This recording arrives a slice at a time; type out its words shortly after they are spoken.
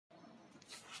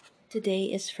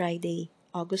Today is Friday,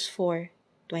 August 4,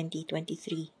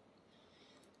 2023.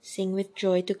 Sing with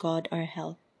joy to God our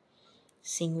help.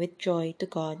 Sing with joy to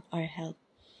God our help.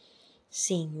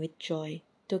 Sing with joy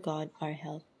to God our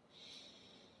help.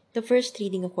 The first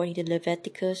reading according to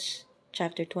Leviticus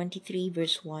chapter 23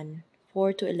 verse 1,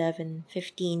 4 to 11,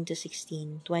 15 to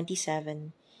 16,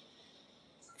 27,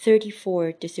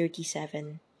 34 to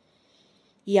 37.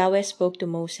 Yahweh spoke to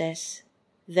Moses.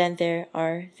 Then there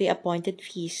are the appointed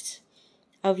feasts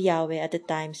of Yahweh at the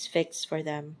times fixed for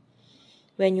them,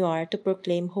 when you are to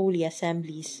proclaim holy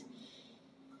assemblies.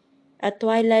 At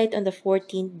twilight on the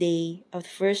 14th day of the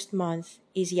first month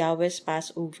is Yahweh's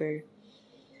Passover,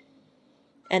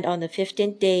 and on the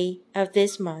 15th day of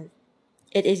this month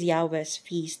it is Yahweh's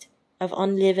feast of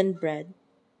unleavened bread.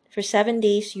 For 7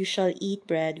 days you shall eat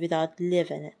bread without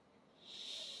leaven.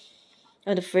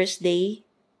 On the first day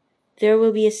there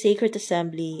will be a sacred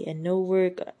assembly, and no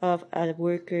work of a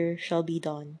worker shall be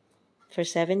done. For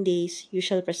 7 days you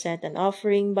shall present an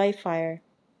offering by fire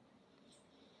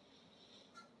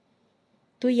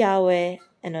to Yahweh,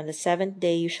 and on the 7th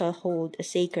day you shall hold a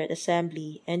sacred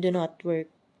assembly, and do not work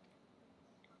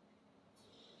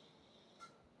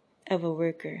of a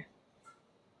worker.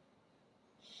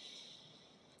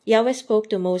 Yahweh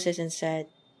spoke to Moses and said,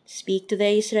 Speak to the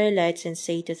Israelites and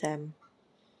say to them,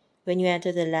 When you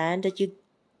enter the land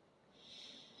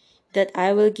that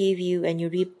I will give you, and you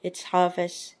reap its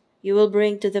harvest, you will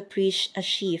bring to the priest a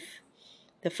sheaf,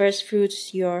 the first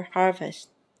fruits your harvest,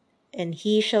 and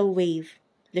he shall wave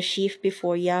the sheaf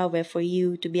before Yahweh for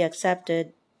you to be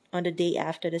accepted on the day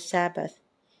after the Sabbath.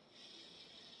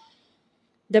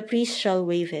 The priest shall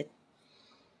wave it.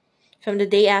 From the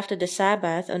day after the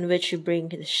Sabbath on which you bring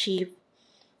the sheaf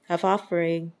of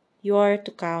offering, you are to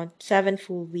count 7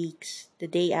 full weeks. The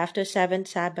day after 7th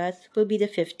Sabbath will be the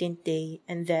 15th day,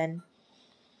 and then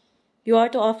you are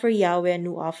to offer Yahweh a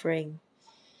new offering.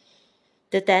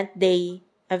 The 10th day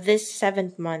of this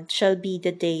 7th month shall be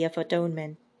the Day of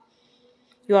Atonement.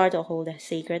 You are to hold a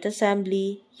sacred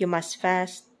assembly, you must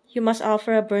fast, you must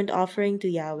offer a burnt offering to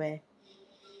Yahweh.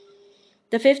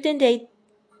 The 15th day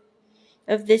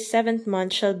of this 7th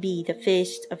month shall be the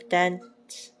Feast of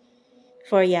Tents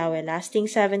for Yahweh, lasting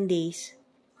 7 days.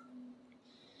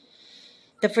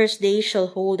 The first day you shall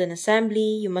hold an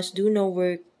assembly, you must do no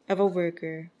work of a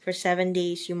worker. For 7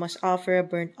 days you must offer a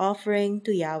burnt offering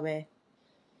to Yahweh.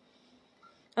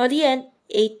 On the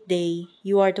 8th day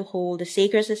you are to hold a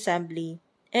sacred assembly,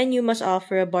 and you must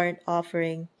offer a burnt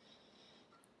offering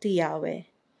to Yahweh.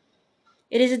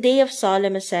 It is a day of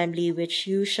solemn assembly, which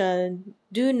you shall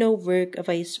do no work of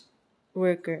a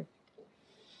worker.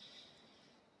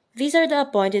 These are the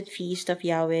appointed feasts of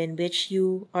Yahweh, in which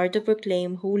you are to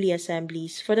proclaim holy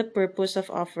assemblies for the purpose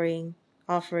of offering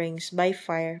offerings by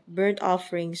fire, burnt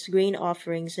offerings, grain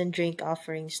offerings, and drink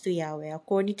offerings to Yahweh,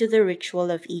 according to the ritual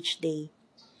of each day.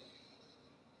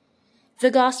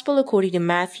 The Gospel according to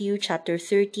Matthew chapter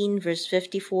 13, verse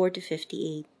 54 to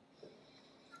 58.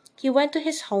 He went to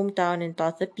his hometown and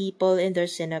taught the people in their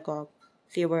synagogue.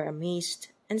 They were amazed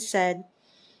and said,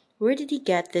 Where did he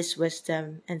get this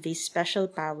wisdom and these special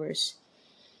powers?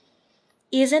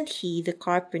 Isn't he the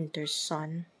carpenter's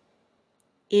son?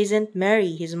 Isn't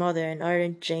Mary his mother, and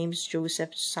aren't James,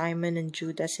 Joseph, Simon, and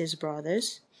Judas his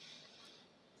brothers?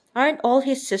 Aren't all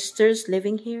his sisters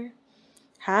living here?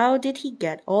 How did he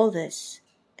get all this?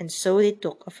 And so they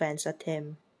took offense at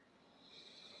him.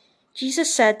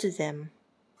 Jesus said to them,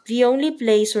 The only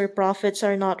place where prophets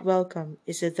are not welcome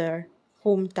is in their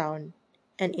hometown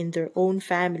and in their own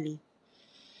family.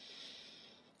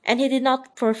 And he did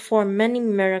not perform many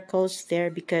miracles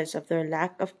there because of their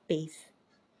lack of faith.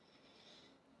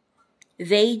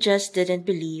 They just didn't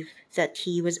believe that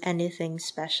he was anything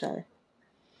special.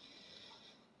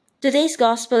 Today's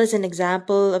gospel is an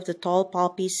example of the tall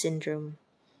poppy syndrome.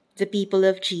 The people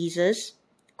of Jesus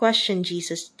questioned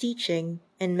Jesus' teaching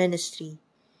and ministry.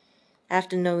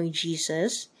 After knowing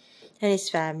Jesus and his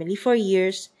family for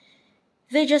years,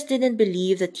 they just didn't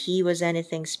believe that he was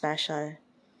anything special.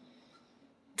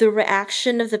 The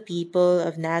reaction of the people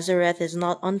of Nazareth is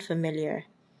not unfamiliar.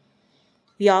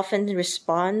 We often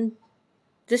respond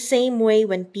the same way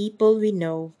when people we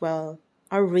know well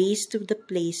are raised to the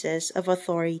places of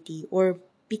authority or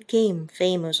became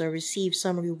famous or received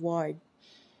some reward.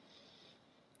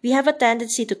 We have a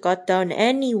tendency to cut down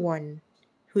anyone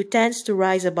who tends to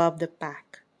rise above the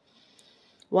pack.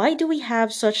 Why do we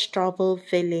have such trouble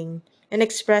feeling and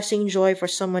expressing joy for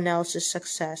someone else's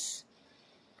success?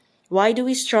 Why do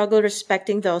we struggle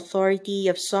respecting the authority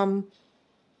of someone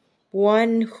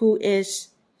who is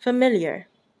familiar?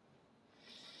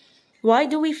 Why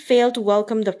do we fail to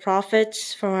welcome the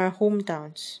prophets from our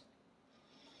hometowns?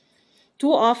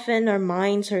 Too often our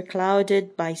minds are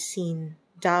clouded by sin.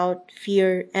 Doubt,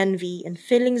 fear, envy, and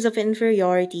feelings of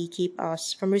inferiority keep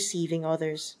us from receiving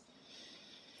others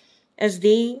as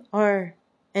they are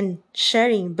and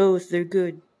sharing both their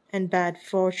good and bad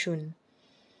fortune.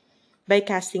 By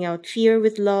casting out fear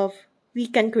with love, we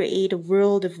can create a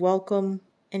world of welcome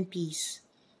and peace.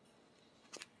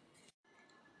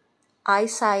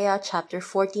 Isaiah chapter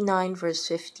 49, verse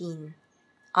 15.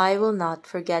 I will not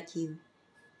forget you.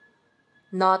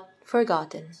 Not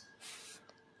forgotten.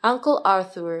 Uncle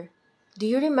Arthur, do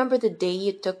you remember the day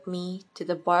you took me to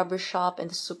the barber shop and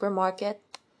the supermarket?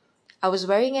 I was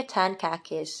wearing a tan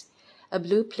khakis, a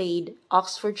blue plaid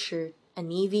Oxford shirt, a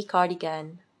navy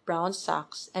cardigan, brown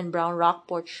socks, and brown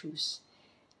Rockport shoes.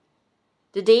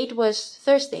 The date was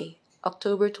Thursday,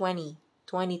 October 20,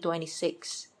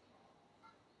 2026.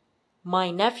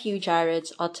 My nephew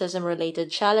Jared's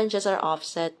autism-related challenges are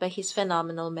offset by his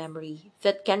phenomenal memory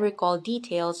that can recall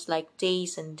details like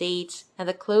days and dates and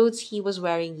the clothes he was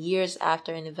wearing years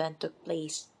after an event took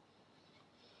place.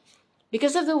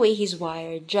 Because of the way he's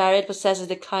wired, Jared possesses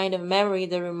the kind of memory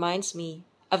that reminds me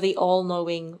of the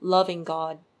all-knowing, loving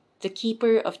God, the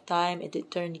keeper of time and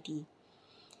eternity.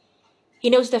 He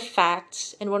knows the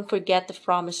facts and won't forget the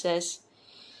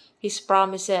his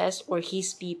promises, or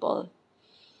his people.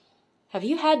 Have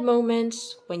you had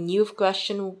moments when you've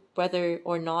questioned whether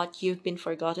or not you've been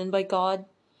forgotten by God?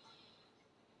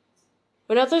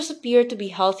 When others appear to be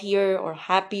healthier or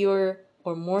happier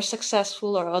or more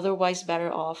successful or otherwise better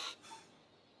off?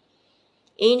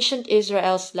 Ancient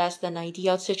Israel's less than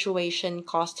ideal situation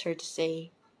caused her to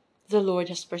say, "The Lord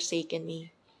has forsaken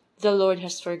me. The Lord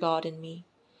has forgotten me."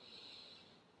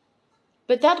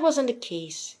 But that wasn't the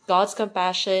case. God's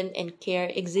compassion and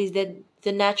care exceeded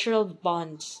the natural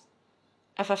bonds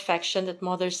of affection that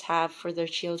mothers have for their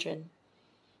children.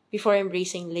 Before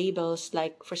embracing labels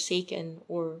like forsaken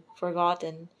or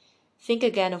forgotten, think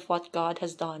again of what God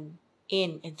has done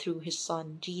in and through His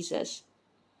Son, Jesus.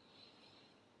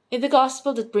 In the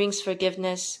gospel that brings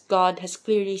forgiveness, God has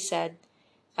clearly said,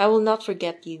 "I will not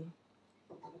forget you."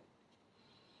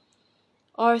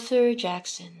 Arthur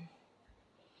Jackson.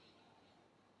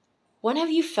 When have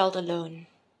you felt alone,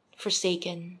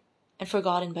 forsaken, and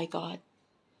forgotten by God?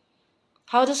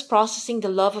 How does processing the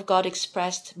love of God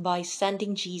expressed by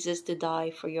sending Jesus to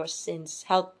die for your sins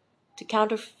help to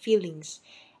counter feelings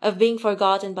of being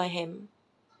forgotten by Him?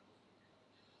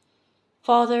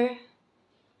 Father,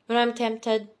 when I'm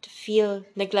tempted to feel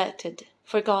neglected,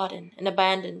 forgotten, and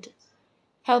abandoned,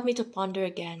 help me to ponder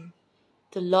again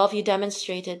the love you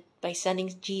demonstrated by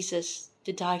sending Jesus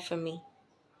to die for me.